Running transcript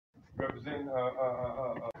representing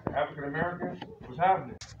African Americans. What's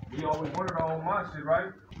happening? We always wanted our own masjid,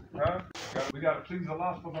 right? Huh? We got to please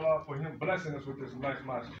Allah for Him blessing us with this nice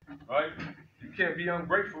masjid, right? You can't be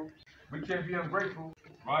ungrateful. We can't be ungrateful,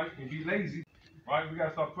 right? And be lazy, right? We got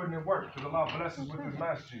to start putting in work because Allah bless us with this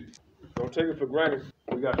masjid. Don't take it for granted.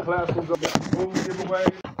 We got classrooms, we got food giveaway.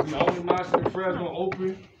 We the only masjid in Fresno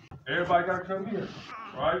open. Everybody got to come here,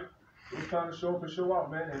 right? We're trying to show up and show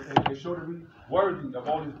out, man, and show that we worthy of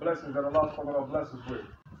all these blessings that Allah subhanahu bless us with.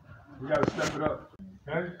 We got to step it up,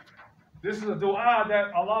 okay? This is a dua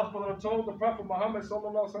that Allah subhanahu told the Prophet Muhammad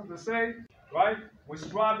sallallahu alaihi wasallam to say, right? We're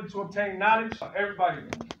striving to obtain knowledge. Everybody,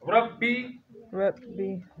 Rabbi,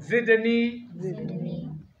 zidnee,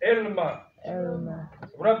 Ilma.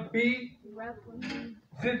 Rabbi,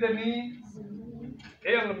 zidnee,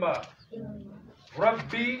 Ilma.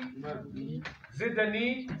 Rabbi,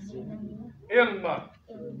 zidnee, Ilma.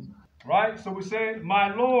 Right? So we say,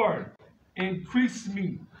 my Lord, increase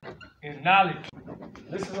me in knowledge.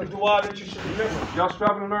 This is a dua that you should remember. Y'all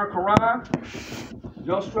striving to learn Quran?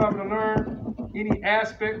 Y'all striving to learn any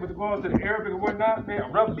aspect with regards to the Arabic or whatnot?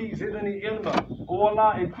 Man, Rabbi, zidnee, Ilma. Oh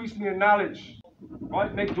Allah, increase me in knowledge.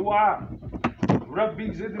 Right? Make dua. Rabbi,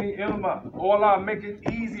 zidnee, Ilma. Oh Allah, make it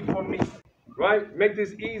easy for me. Right? Make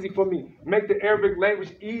this easy for me. Make the Arabic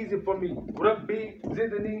language easy for me. Rabbi,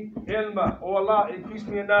 zidnee, Ilma. Oh Allah, increase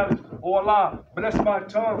me in knowledge. Oh Allah, bless my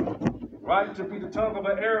tongue. Right? To be the tongue of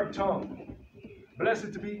an Arab tongue. Bless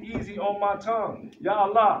it to be easy on my tongue. Ya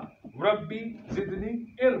Allah, Rabbi,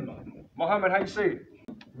 zidnee, Ilma. Muhammad, how you say it?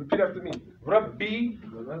 Repeat after me. Rabbi,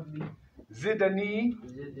 zidnee,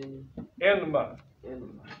 Ilma.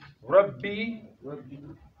 Rabbi,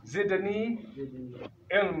 zidnee,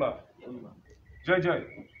 Ilma. JJ.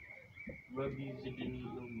 Rabbi, zidnee,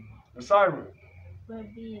 Ilma. Nasira.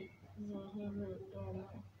 Rabbi, zidnee, Ilma.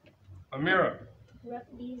 Amira.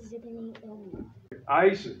 Rabbi, zidnee, Ilma.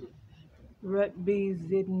 Aisha. Rabbi,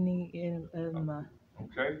 zidnee, Ilma.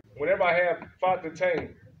 Okay. Whenever I have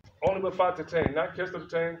fatatain, only with fatatain, not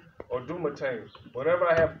kistatain or dumatain. Whenever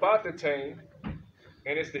I have fatatain,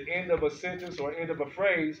 and it's the end of a sentence or end of a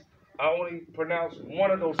phrase, I only pronounce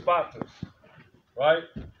one of those fatas, right?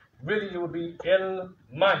 Really, it would be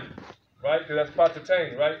Ilma, right? Because that's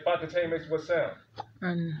fatatain, right? Fatatain makes what sound?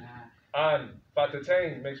 An.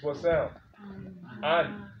 Fatatain makes what sound?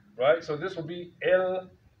 An. Right? So this will be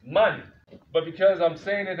Ilma. But because I'm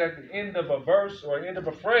saying it at the end of a verse or end of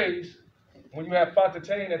a phrase, when you have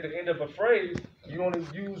fatatain at the end of a phrase, you only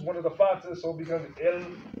use one of the fatas, so it becomes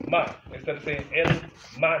Ilma instead of saying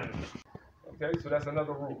Ilman. Okay, so that's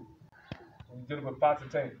another rule. When you're dealing with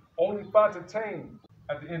fatatain. Only fatatain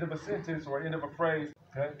at the end of a sentence or end of a phrase.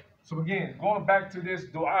 Okay? So again, going back to this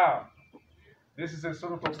dua, this is in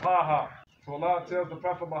Surah Al-Taha. So Allah tells the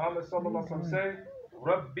Prophet Muhammad sallallahu alaihi wasallam, say,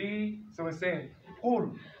 Rabbi, so it's saying,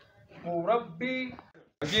 Qul, Rabbi,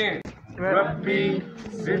 again, Rabbi,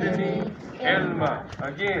 zidnee, Ilma,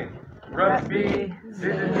 again, Rabbi,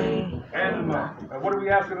 zidnee, Ilma. And what are we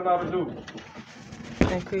asking Allah to do?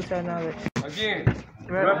 Increase our knowledge. Again,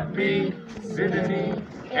 Rabbi, zidnee,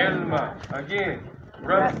 Ilma, again,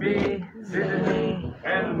 Rabbi, zidnee,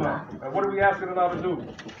 Ilma. And what are we asking Allah to do?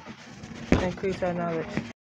 Increase our knowledge.